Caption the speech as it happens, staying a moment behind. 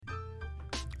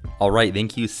All right,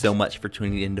 thank you so much for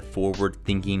tuning in to Forward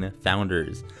Thinking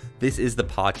Founders. This is the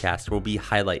podcast where we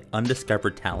highlight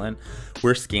undiscovered talent.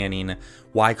 We're scanning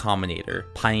Y Combinator,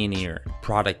 Pioneer,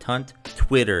 Product Hunt,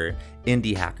 Twitter,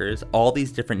 Indie Hackers, all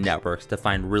these different networks to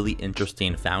find really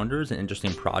interesting founders and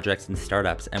interesting projects and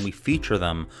startups, and we feature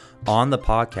them on the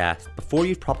podcast before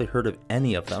you've probably heard of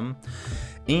any of them.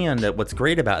 And what's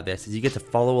great about this is you get to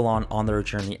follow along on their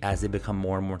journey as they become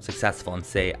more and more successful and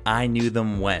say, I knew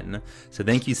them when. So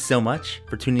thank you so much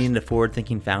for tuning in to Forward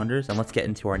Thinking Founders, and let's get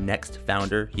into our next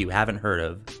founder you haven't heard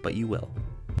of, but you will.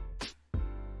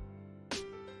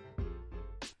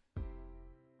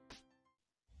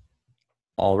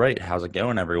 All right, how's it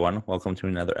going, everyone? Welcome to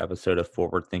another episode of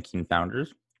Forward Thinking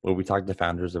Founders, where we talk to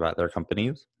founders about their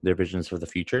companies, their visions for the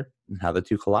future, and how the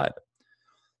two collide.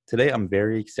 Today, I'm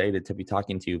very excited to be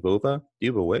talking to Vova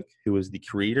Dubowik, who is the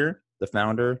creator, the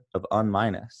founder of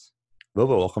Unminus.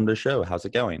 Vova, welcome to the show. How's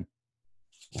it going?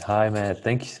 Hi, Matt.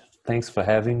 Thanks for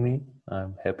having me.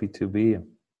 I'm happy to be here.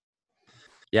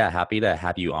 Yeah, happy to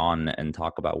have you on and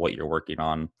talk about what you're working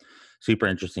on. Super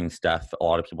interesting stuff. A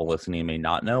lot of people listening may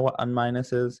not know what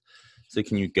Unminus is. So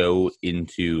can you go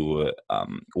into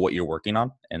what you're working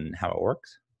on and how it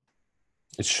works?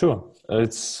 Sure.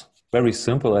 It's very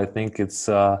simple. I think it's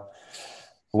a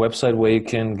website where you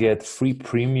can get free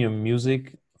premium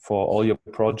music for all your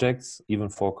projects, even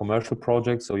for commercial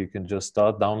projects. So you can just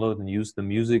start, download, and use the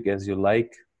music as you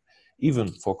like, even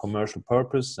for commercial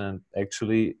purpose. And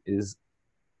actually, it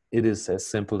is as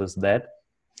simple as that.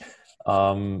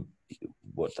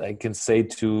 What I can say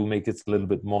to make it a little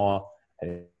bit more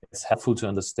it's helpful to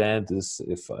understand is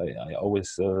if I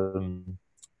always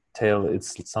tell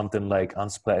it's something like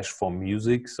Unsplash for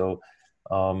music. So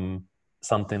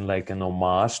something like an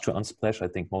homage to Unsplash. I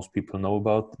think most people know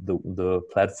about the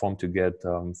platform to get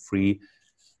free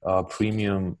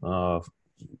premium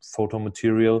photo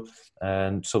material.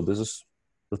 And so this is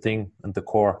the thing and the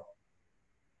core.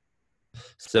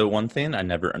 So one thing I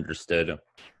never understood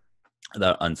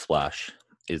about Unsplash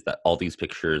is that all these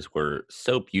pictures were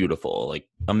so beautiful, like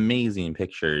amazing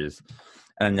pictures,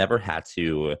 and I never had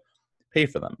to pay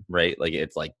for them, right? Like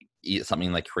it's like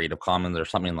something like Creative Commons or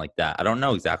something like that. I don't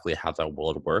know exactly how that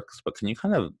world works, but can you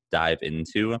kind of dive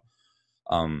into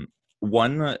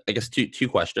one, I guess two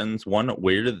questions. One,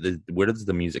 where does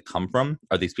the music come from?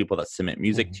 Are these people that submit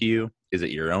music to you? Is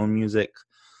it your own music?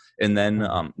 And then,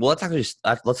 well,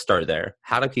 let's start there.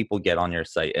 How do people get on your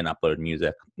site and upload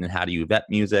music? And how do you vet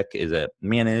music? Is it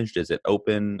managed? Is it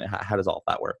open? How does all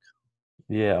that work?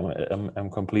 Yeah, I'm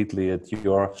completely at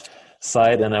your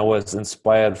side, and I was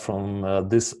inspired from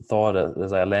this thought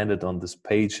as I landed on this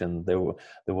page, and there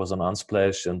was an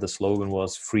Unsplash, and the slogan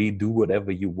was "Free, do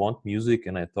whatever you want, music."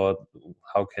 And I thought,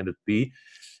 how can it be?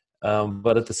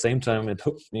 But at the same time, it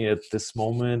hooked me at this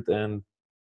moment, and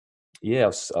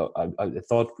yes, I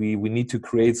thought we need to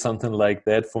create something like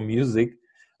that for music,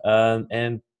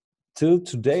 and till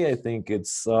today, I think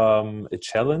it's a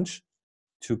challenge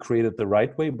to create it the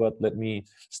right way. But let me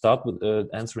start with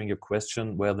answering your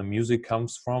question, where the music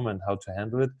comes from and how to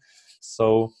handle it.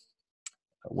 So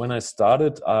when I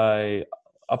started, I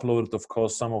uploaded, of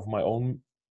course, some of my own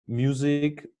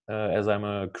music, as I'm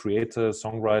a creator,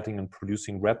 songwriting and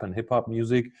producing rap and hip hop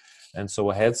music. And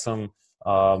so I had some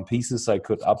pieces I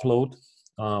could upload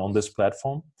on this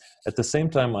platform. At the same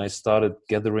time, I started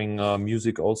gathering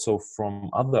music also from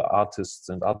other artists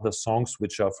and other songs,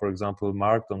 which are, for example,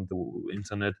 marked on the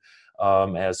internet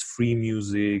as free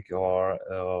music or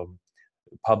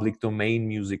public domain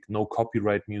music, no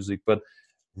copyright music. But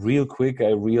real quick,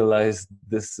 I realized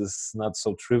this is not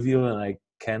so trivial, and I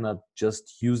cannot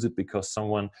just use it because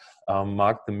someone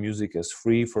marked the music as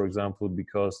free, for example,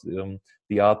 because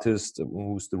the artist,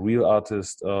 who's the real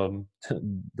artist,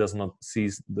 does not see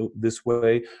this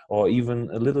way, or even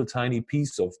a little tiny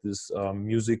piece of this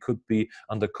music could be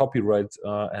under copyright,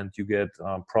 and you get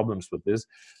problems with this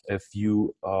if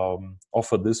you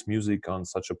offer this music on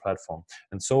such a platform.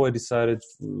 And so I decided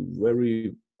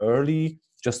very early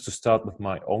just to start with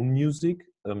my own music.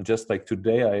 Just like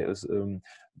today,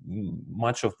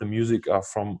 much of the music are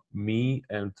from me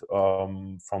and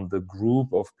from the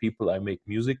group of people I make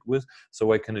music with,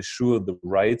 so I can assure the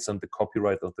rights and the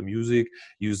copyright of the music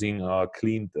using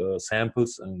cleaned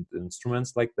samples and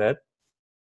instruments like that.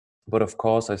 But of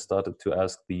course, I started to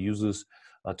ask the users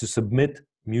to submit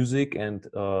music and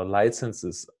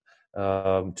licenses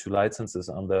to licenses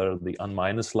under the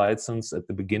Unminus license. At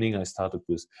the beginning, I started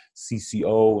with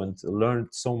CC0 and learned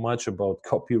so much about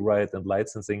copyright and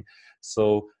licensing.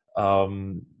 So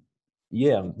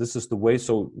this is the way.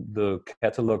 So the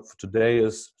catalog for today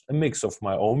is a mix of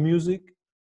my own music,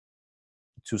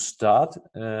 to start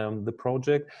the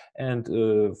project. And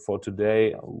for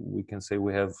today, we can say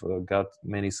we have got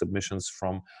many submissions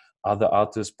from other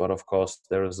artists, but of course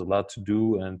there is a lot to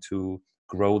do and to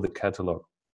grow the catalog.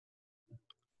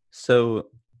 So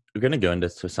we're going to go into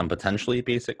some potentially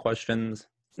basic questions.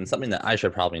 And something that I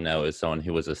should probably know is someone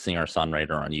who was a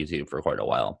singer-songwriter on YouTube for quite a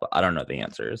while, but I don't know the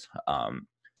answers.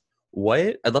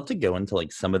 I'd love to go into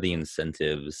like some of the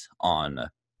incentives on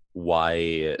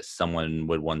why someone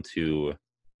would want to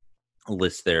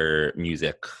list their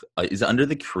music. Is it under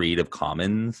the Creative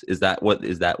Commons? Is that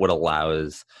what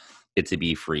allows it to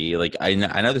be free? Like I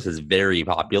know this is very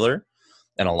popular,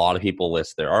 and a lot of people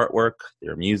list their artwork,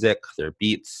 their music, their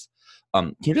beats.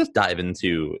 Can you just dive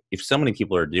into, if so many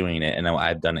people are doing it, and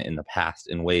I've done it in the past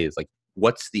in ways, like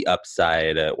what's the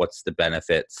upside, what's the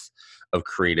benefits of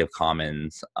Creative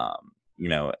Commons,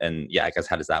 and yeah, I guess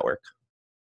how does that work?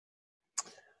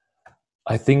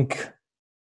 I think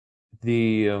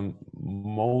the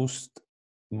most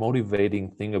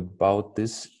motivating thing about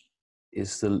this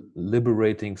is the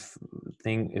liberating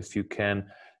thing if you can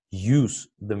use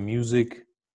the music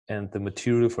and the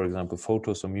material, for example,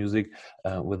 photos or music,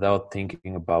 without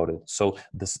thinking about it. So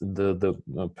the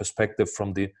perspective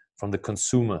from the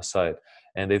consumer side.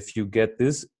 And if you get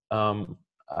this,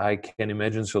 I can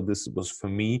imagine. So this was for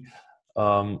me.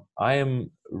 I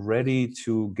am ready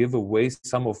to give away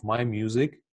some of my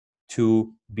music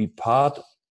to be part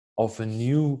of a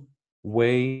new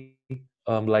way,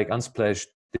 like Unsplash,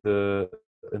 to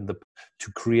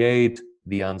create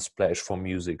the Unsplash for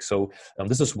music. So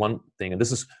this is one thing, and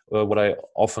this is what I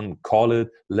often call it: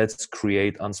 let's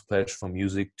create Unsplash for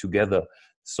music together.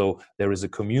 So there is a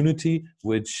community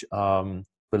which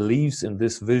believes in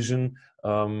this vision,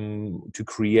 to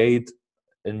create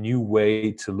a new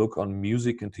way to look on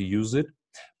music and to use it.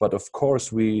 But of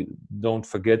course, we don't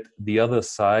forget the other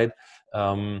side.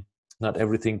 Not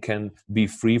everything can be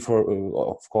free,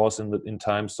 of course, in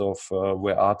times of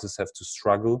where artists have to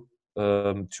struggle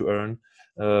to earn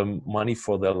money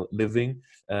for their living,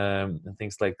 and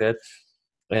things like that.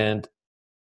 And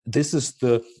this is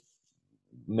the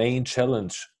main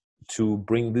challenge, to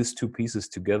bring these two pieces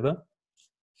together.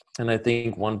 And I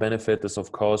think one benefit is,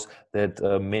 of course, that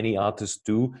many artists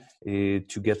do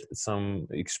to get some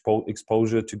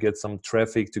exposure, to get some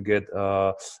traffic, to get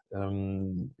the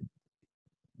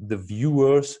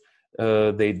viewers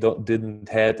they didn't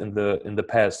had in the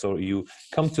past. So you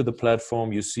come to the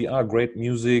platform, you see, great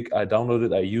music, I download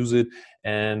it, I use it,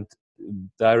 and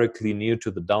directly near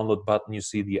to the download button you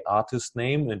see the artist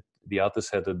name, and the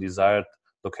artist had a desired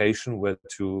location where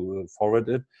to forward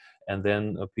it, and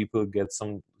then people get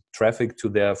some traffic to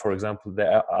their, for example,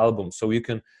 their album. So you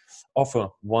can offer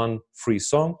one free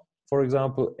song, for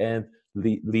example, and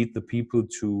lead the people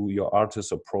to your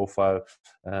artist or profile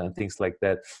and things like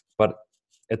that. But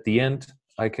at the end,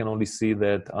 I can only see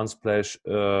that Unsplash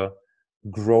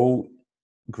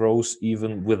grows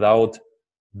even without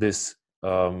this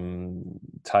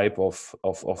type of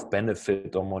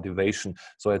benefit or motivation.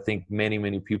 So I think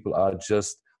many people are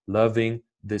just loving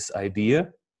this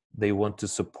idea. They want to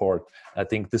support. I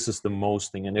think this is the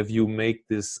most thing. And if you make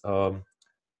this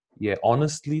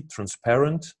honestly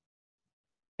transparent,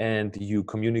 and you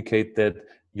communicate that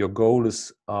your goal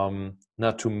is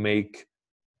not to make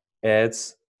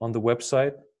ads on the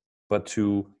website, but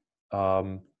to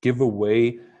give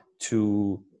away,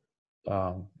 to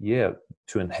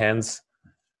enhance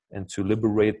and to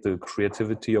liberate the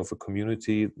creativity of a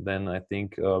community, then I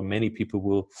think many people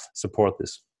will support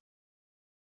this.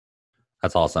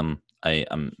 That's awesome.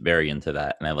 I'm very into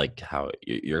that, and I like how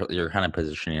you're kind of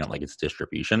positioning it like it's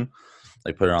distribution.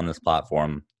 Like, put it on this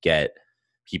platform, get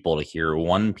people to hear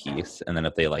one piece, and then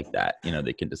if they like that,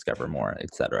 they can discover more,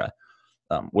 etc.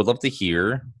 Would love to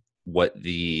hear what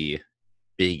the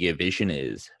big vision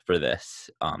is for this.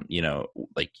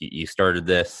 Like you started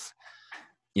this,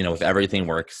 if everything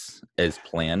works as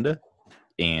planned,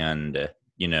 and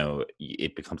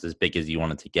it becomes as big as you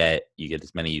want it to get, you get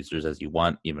as many users as you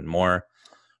want, even more.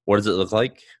 What does it look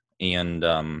like? And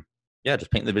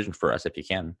just paint the vision for us if you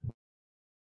can.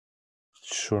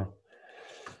 Sure.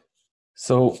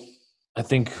 So I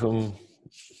think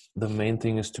the main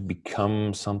thing is to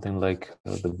become something like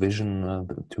the vision,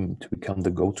 to become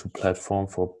the go-to platform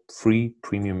for free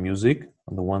premium music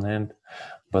on the one hand,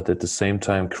 but at the same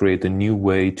time create a new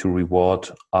way to reward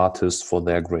artists for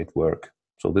their great work.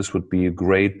 So this would be a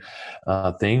great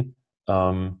thing.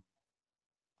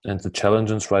 And the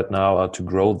challenges right now are to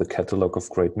grow the catalog of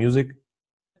great music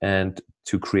and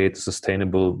to create a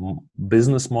sustainable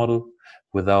business model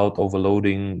without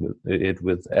overloading it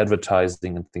with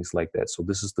advertising and things like that. So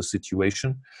this is the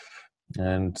situation.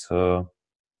 And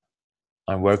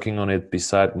I'm working on it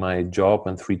beside my job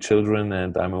and 3 children,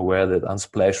 and I'm aware that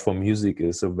Unsplash for Music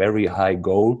is a very high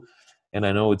goal. And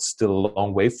I know it's still a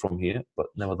long way from here, but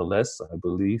nevertheless, I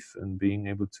believe in being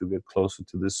able to get closer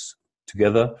to this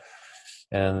together.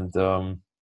 And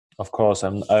of course,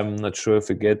 I'm not sure if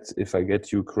I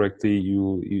get you correctly.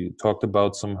 You talked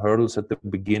about some hurdles at the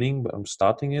beginning, but I'm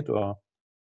starting it, or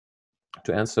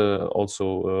to answer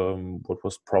also what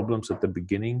was problems at the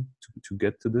beginning to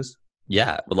get to this.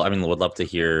 Yeah, well, I mean, would love to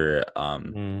hear.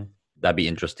 Mm. That'd be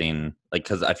interesting, like,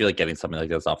 because I feel like getting something like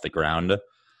this off the ground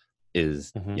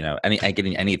is, Mm-hmm.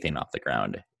 getting anything off the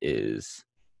ground is,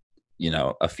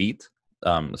 a feat.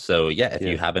 So yeah, if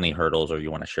you Yeah, have any hurdles or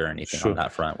you want to share anything on sure,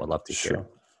 that front, would love to hear.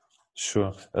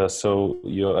 sure. Sure. So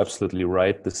you're absolutely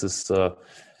right. This is,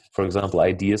 for example,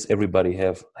 ideas. Everybody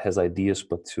has ideas,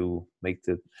 but to make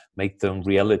them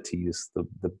reality is the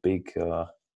big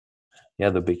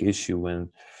the big issue. And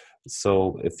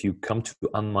so if you come to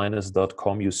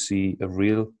unminus.com, you see a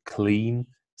real clean,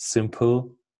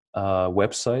 simple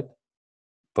website.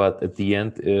 But at the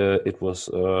end, it was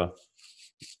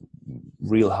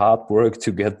real hard work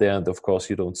to get there, and of course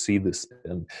you don't see this.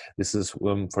 And this is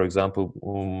for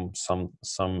example some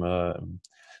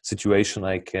situation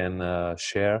I can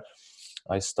share.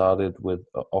 I started with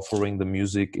offering the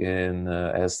music in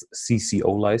as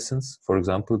CCO license, for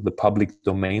example, the public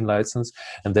domain license,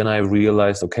 and then I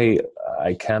realized, okay,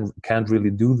 I can't really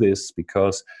do this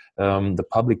because the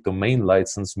public domain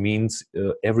license means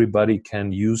everybody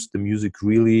can use the music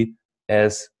really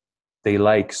as they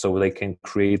like, so they can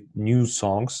create new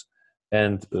songs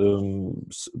and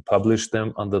publish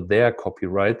them under their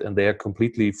copyright, and they are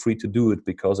completely free to do it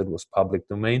because it was public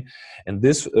domain. And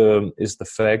this is the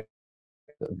fact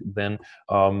that then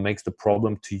makes the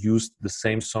problem to use the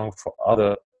same song for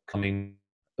other coming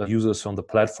users on the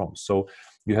platform. So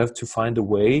you have to find a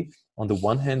way. On the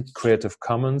one hand, Creative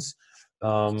Commons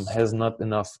has not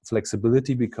enough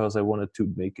flexibility because I wanted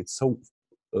to make it so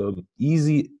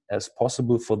easy as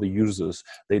possible for the users.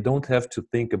 They don't have to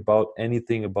think about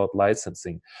anything about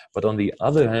licensing. But on the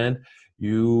other hand,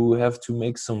 you have to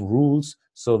make some rules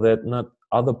so that not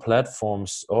other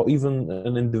platforms or even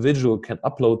an individual can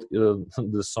upload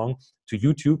the song to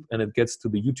YouTube, and it gets to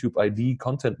the YouTube ID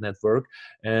content network,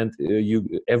 and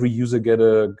every user get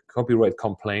a copyright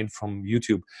complaint from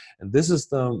YouTube. And this is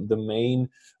the main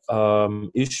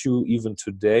issue even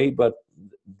today. But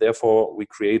therefore we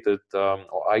created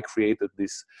or I created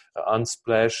this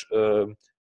Unsplash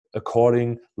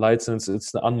according license.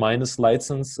 It's the Unminus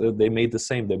license. They made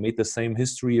the same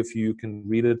history, if you can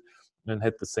read it, and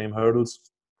had the same hurdles.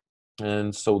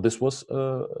 And so this was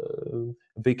a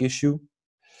big issue.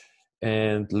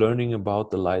 And learning about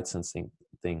the licensing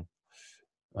thing.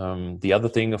 The other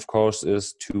thing, of course,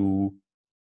 is to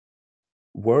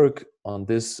work on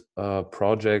this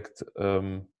project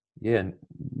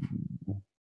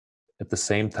at the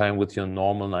same time with your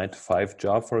normal 9-to-5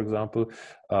 job, for example,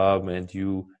 and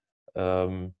you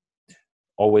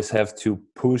always have to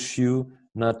push you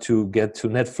not to get to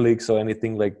Netflix or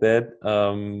anything like that,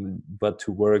 but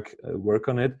to work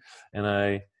on it. And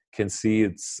I can see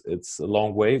it's a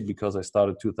long way because I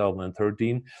started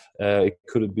 2013. It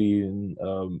could have been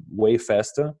way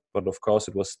faster, but of course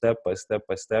it was step by step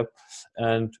by step.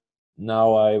 And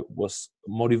now I was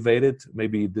motivated,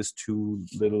 maybe these two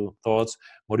little thoughts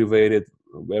motivated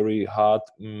very hard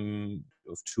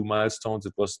of 2 milestones.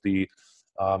 It was the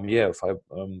if I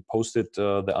posted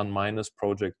the Unminus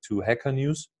project to Hacker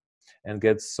News and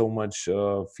get so much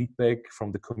feedback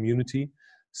from the community.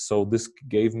 So this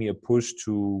gave me a push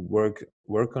to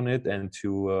work on it and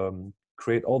to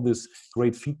create all this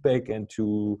great feedback, and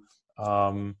to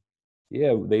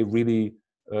they really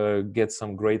get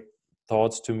some great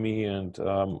thoughts to me, and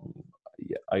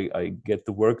I get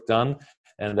the work done.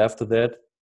 And after that,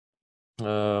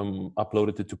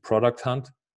 uploaded it to Product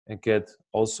Hunt and get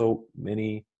also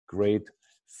many great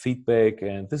feedback.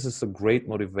 And this is a great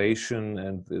motivation,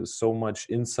 and there's so much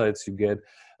insights you get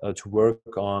to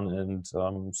work on.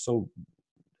 And so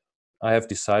I have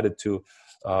decided to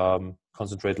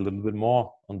concentrate a little bit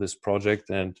more on this project,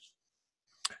 and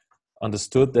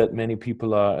understood that many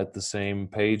people are at the same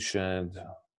page and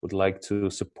would like to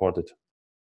support it.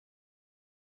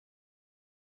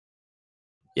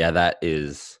 Yeah,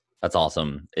 that's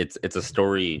awesome. It's a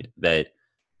story that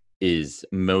is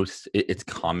it's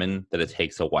common that it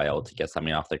takes a while to get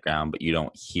something off the ground, but you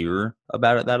don't hear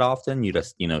about it that often. You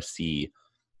just see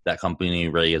that company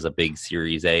raise a big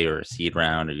Series A or a seed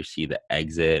round, or you see the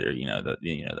exit, or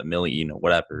the million,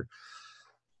 whatever.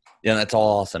 Yeah, that's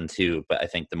all awesome too. But I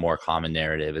think the more common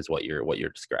narrative is what you're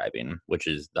describing, which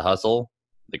is the hustle,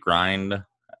 the grind,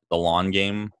 the long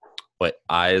game, but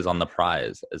eyes on the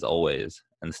prize as always,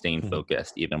 and staying Mhm.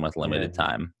 focused even with Yeah, limited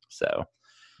time. So,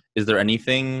 is there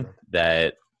anything that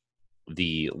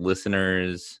the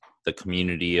listeners, the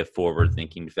community of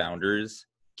forward-thinking founders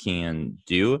can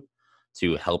do to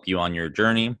help you on your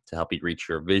journey, to help you reach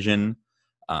your vision,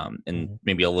 and Mhm.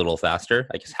 maybe a little faster?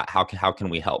 I guess how can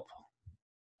we help?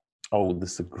 Oh,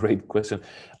 this is a great question.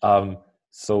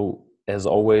 So, as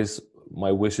always,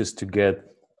 my wish is to get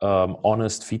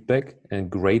honest feedback and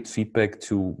great feedback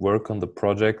to work on the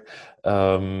project.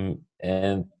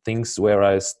 And things where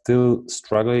I still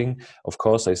struggling. Of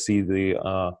course, I see the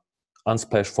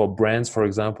Unsplash for Brands, for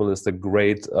example, is the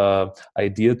great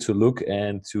idea to look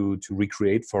and to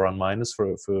recreate for Unminus for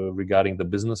regarding the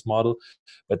business model.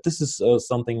 But this is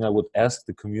something I would ask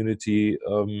the community.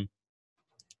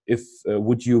 If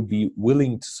would you be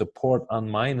willing to support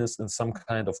Unminus in some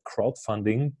kind of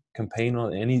crowdfunding campaign or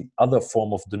any other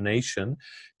form of donation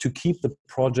to keep the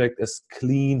project as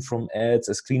clean from ads,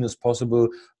 as clean as possible,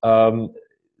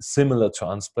 similar to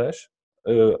Unsplash?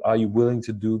 Are you willing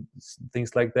to do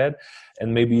things like that?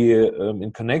 And maybe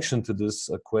in connection to this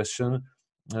question,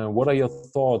 what are your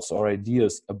thoughts or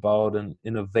ideas about an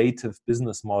innovative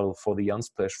business model for the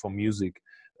Unsplash for music,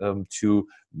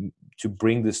 to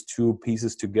bring these two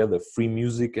pieces together, free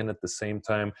music and at the same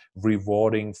time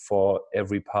rewarding for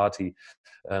every party?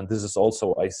 And this is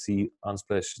also I see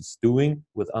Unsplash is doing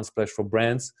with Unsplash for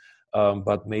Brands,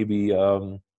 but maybe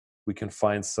we can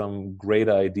find some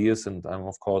greater ideas, and I'm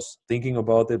of course thinking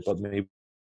about it, but maybe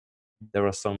there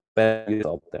are some bad ideas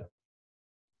out there.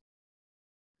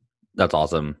 That's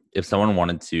awesome. If someone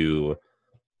wanted to,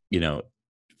 you know,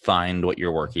 find what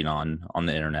you're working on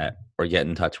the internet or get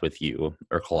in touch with you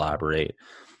or collaborate,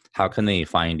 how can they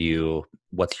find you?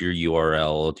 What's your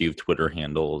URL? Do you have Twitter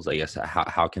handles? I guess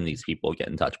how can these people get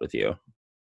in touch with you?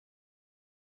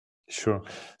 Sure.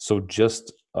 So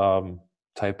just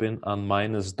type in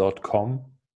unminus.com,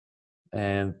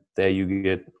 and there you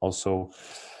get also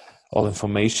all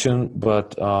information.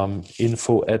 But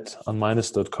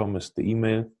info@unminus.com is the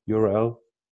email URL.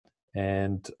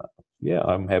 And yeah,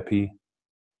 I'm happy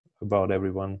about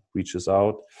everyone reaches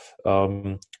out.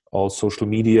 All social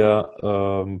media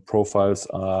profiles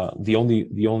are the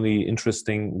only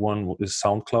interesting one is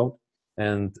SoundCloud,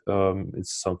 and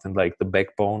it's something like the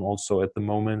backbone also at the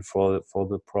moment for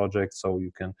the project. So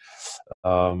you can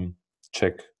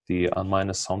check the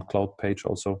Unminus SoundCloud page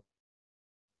also,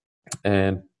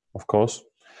 and of course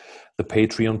the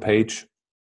Patreon page,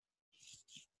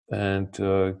 and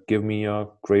give me a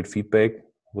great feedback.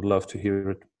 Would love to hear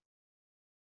it.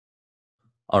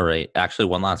 All right. Actually,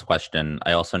 one last question.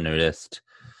 I also noticed,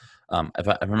 if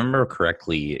I remember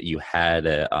correctly, you had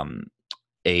a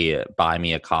buy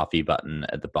me a coffee button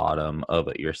at the bottom of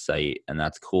your site, and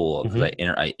that's cool because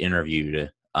Mm-hmm. I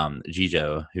interviewed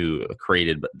Jijo, who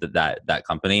created that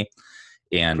company,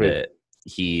 and Great.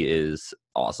 he is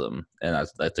awesome, and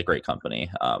that's a great company.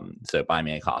 So buy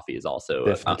me a coffee is also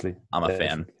Definitely. I'm a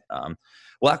fan. Definitely.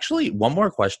 Well, actually, one more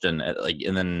question,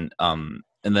 and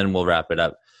then we'll wrap it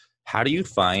up. How do you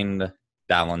find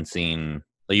balancing?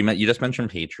 Like you just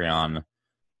mentioned Patreon.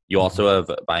 You Mm-hmm. also have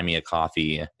buy me a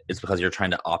coffee. It's because you're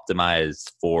trying to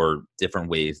optimize for different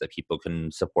ways that people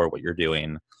can support what you're doing.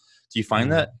 Do you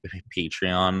find Mm-hmm. that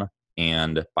Patreon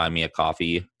and buy me a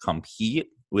coffee compete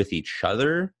with each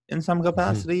other in some Mm-hmm.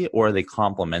 capacity, or are they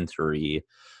complementary,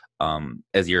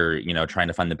 as you're, trying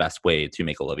to find the best way to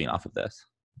make a living off of this?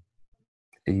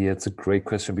 Yeah, it's a great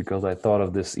question because I thought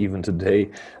of this even today.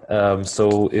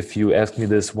 So if you asked me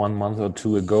this 1 month or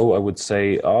two ago, I would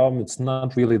say it's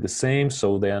not really the same.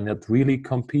 So they are not really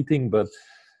competing. But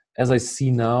as I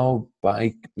see now,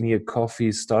 Buy Me a Coffee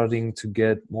is starting to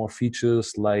get more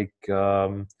features like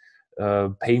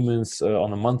payments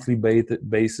on a monthly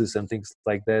basis and things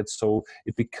like that. So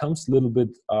it becomes a little bit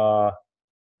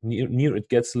near. It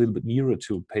gets a little bit nearer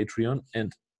to Patreon.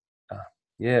 And uh,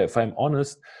 yeah, if I'm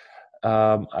honest,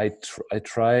 I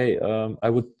try.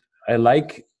 I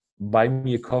like Buy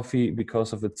Me a Coffee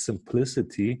because of its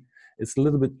simplicity. It's a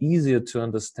little bit easier to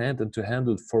understand and to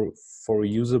handle for a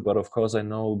user. But of course, I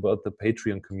know about the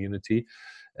Patreon community,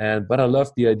 and but I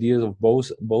love the ideas of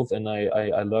both, and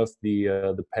I love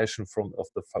the passion of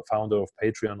the founder of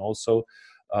Patreon also,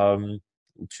 um,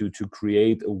 to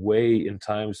create a way in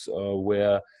times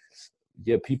where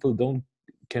yeah people don't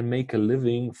can make a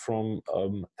living from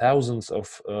thousands of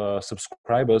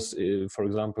subscribers, for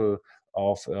example,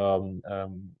 of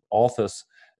authors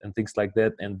and things like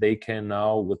that, and they can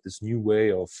now with this new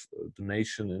way of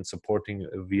donation and supporting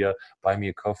via Buy Me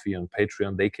a Coffee and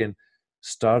Patreon, they can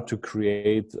start to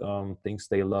create things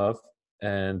they love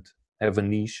and have a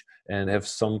niche and have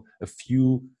a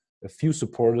few a few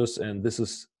supporters, and this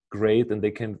is great, and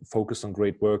they can focus on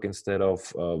great work instead of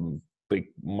big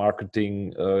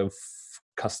marketing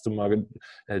customer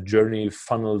journey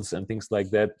funnels and things like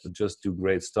that. Just do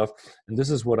great stuff, and this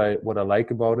is what I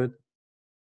like about it.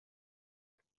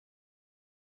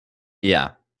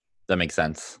 Yeah, that makes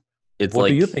sense. It's what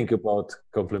like, do you think about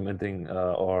complementing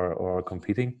or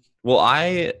competing? Well,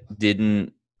 I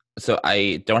don't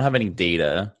have any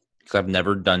data because I've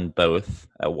never done both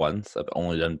at once. I've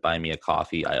only done Buy Me a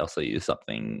Coffee. I also use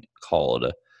something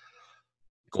called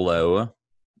Glow.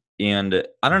 And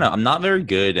I don't know, I'm not very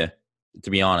good, to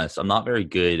be honest. I'm not very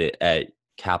good at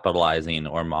capitalizing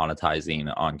or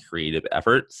monetizing on creative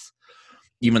efforts.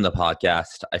 Even the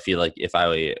podcast, I feel like if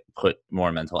I put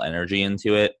more mental energy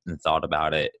into it and thought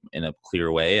about it in a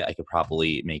clear way, I could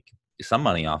probably make some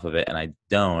money off of it. And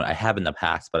I have in the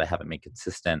past, but I haven't made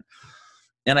consistent.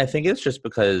 And I think it's just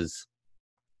because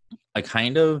I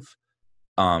kind of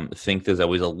think there's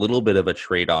always a little bit of a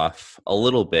trade-off,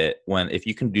 when if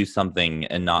you can do something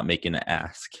and not make an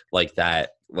ask like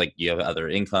that, like you have other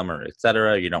income or et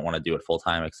cetera, you don't want to do it full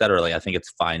time, et cetera. Like, I think it's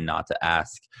fine not to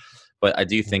ask. But I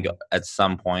do think at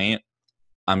some point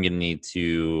I'm going to need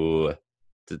to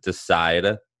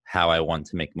decide how I want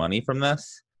to make money from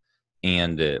this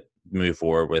and move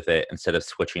forward with it instead of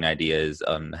switching ideas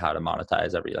on how to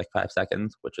monetize every 5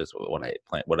 seconds, which is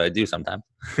what I do sometimes.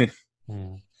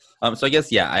 So I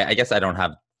guess, I guess I don't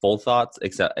have full thoughts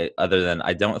except other than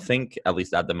I don't think, at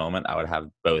least at the moment, I would have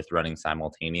both running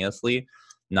simultaneously,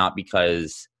 not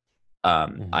because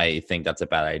I think that's a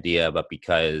bad idea, but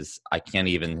because I can't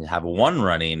even have one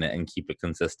running and keep it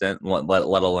consistent, let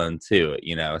alone two,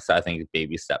 so I think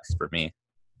baby steps for me.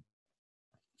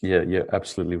 Yeah, you're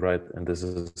absolutely right. And this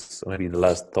is maybe the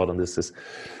last thought on this is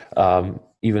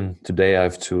even today I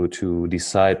have to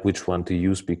decide which one to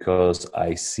use, because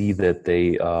I see that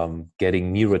they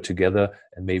getting nearer together,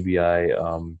 and maybe I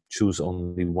choose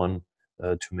only one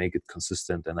to make it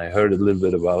consistent. And I heard a little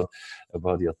bit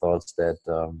about your thoughts that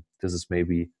this is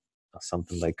maybe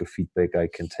something like a feedback I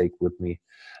can take with me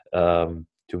to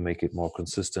make it more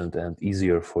consistent and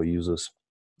easier for users.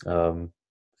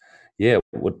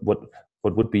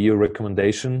 What would be your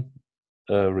recommendation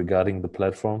regarding the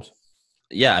platforms?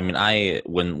 Yeah, I mean, I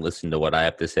wouldn't listen to what I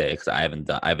have to say because I haven't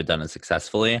done it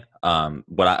successfully.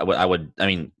 What I would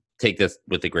take this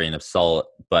with a grain of salt,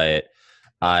 but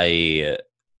I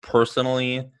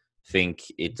personally think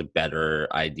it's a better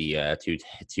idea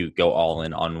to go all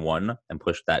in on one and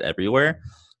push that everywhere,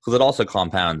 because it also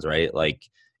compounds, right? Like,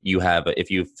 if you have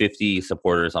 50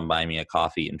 supporters on Buy Me a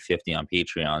Coffee and 50 on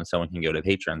Patreon, someone can go to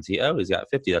Patreon and see, oh, he's got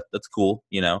 50. That's cool,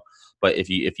 But if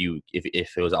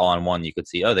it was all on one, you could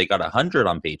see, oh, they got 100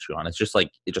 on Patreon. It's just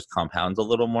like it just compounds a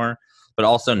little more. But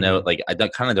also note, like, I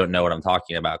don't know what I'm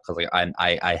talking about, because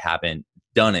I haven't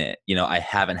done it. I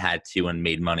haven't had to and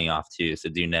made money off to. So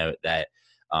do note that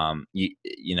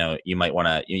you might want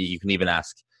to. You can even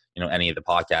ask any of the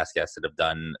podcast guests that have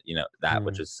done that,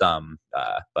 which is some.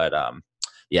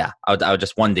 Yeah, I would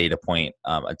just one data point.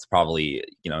 It's probably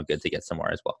good to get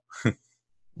somewhere as well.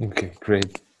 Okay,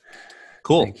 great.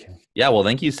 Cool. Thank you. Yeah, well,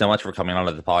 thank you so much for coming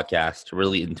onto the podcast.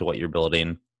 Really into what you're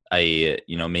building. I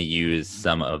may use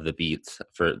some of the beats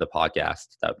for the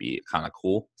podcast. That'd be kind of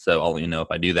cool. So I'll let you know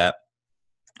if I do that.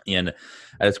 And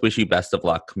I just wish you best of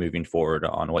luck moving forward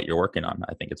on what you're working on.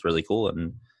 I think it's really cool.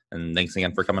 And thanks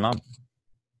again for coming on.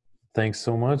 Thanks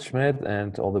so much, Matt,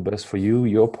 and all the best for you,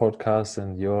 your podcast,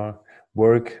 and your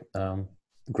work.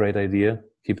 Great idea.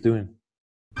 Keep doing.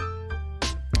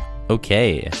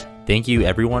 Okay. Thank you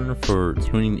everyone for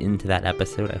tuning into that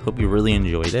episode. I hope you really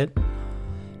enjoyed it.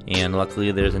 And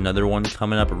luckily there's another one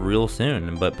coming up real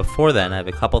soon. But before then, I have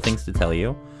a couple things to tell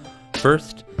you.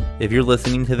 First, if you're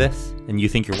listening to this and you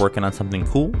think you're working on something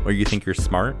cool or you think you're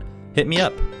smart, hit me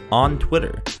up on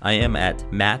Twitter. I am at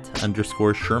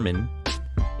Matt_Sherman,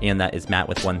 and that is Matt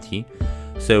with 1 T.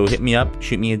 So hit me up,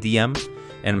 shoot me a DM,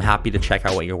 and I'm happy to check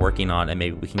out what you're working on, and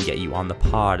maybe we can get you on the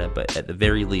pod. But at the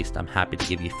very least, I'm happy to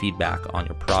give you feedback on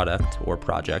your product or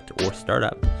project or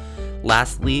startup.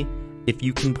 Lastly, if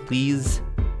you can please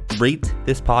rate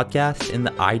this podcast in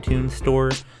the iTunes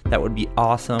store, that would be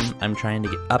awesome. I'm trying to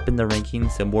get up in the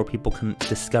rankings so more people can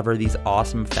discover these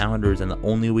awesome founders, and the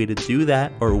only way to do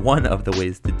that, or one of the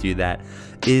ways to do that,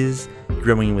 is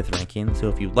growing with rankings. So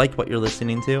if you like what you're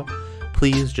listening to,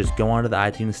 please just go onto the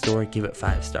iTunes store, give it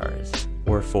 5 stars.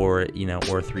 Or 4,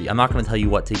 or 3. I'm not going to tell you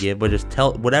what to give, but just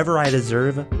tell whatever I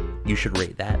deserve, you should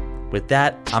rate that. With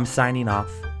that, I'm signing off.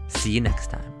 See you next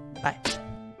time. Bye.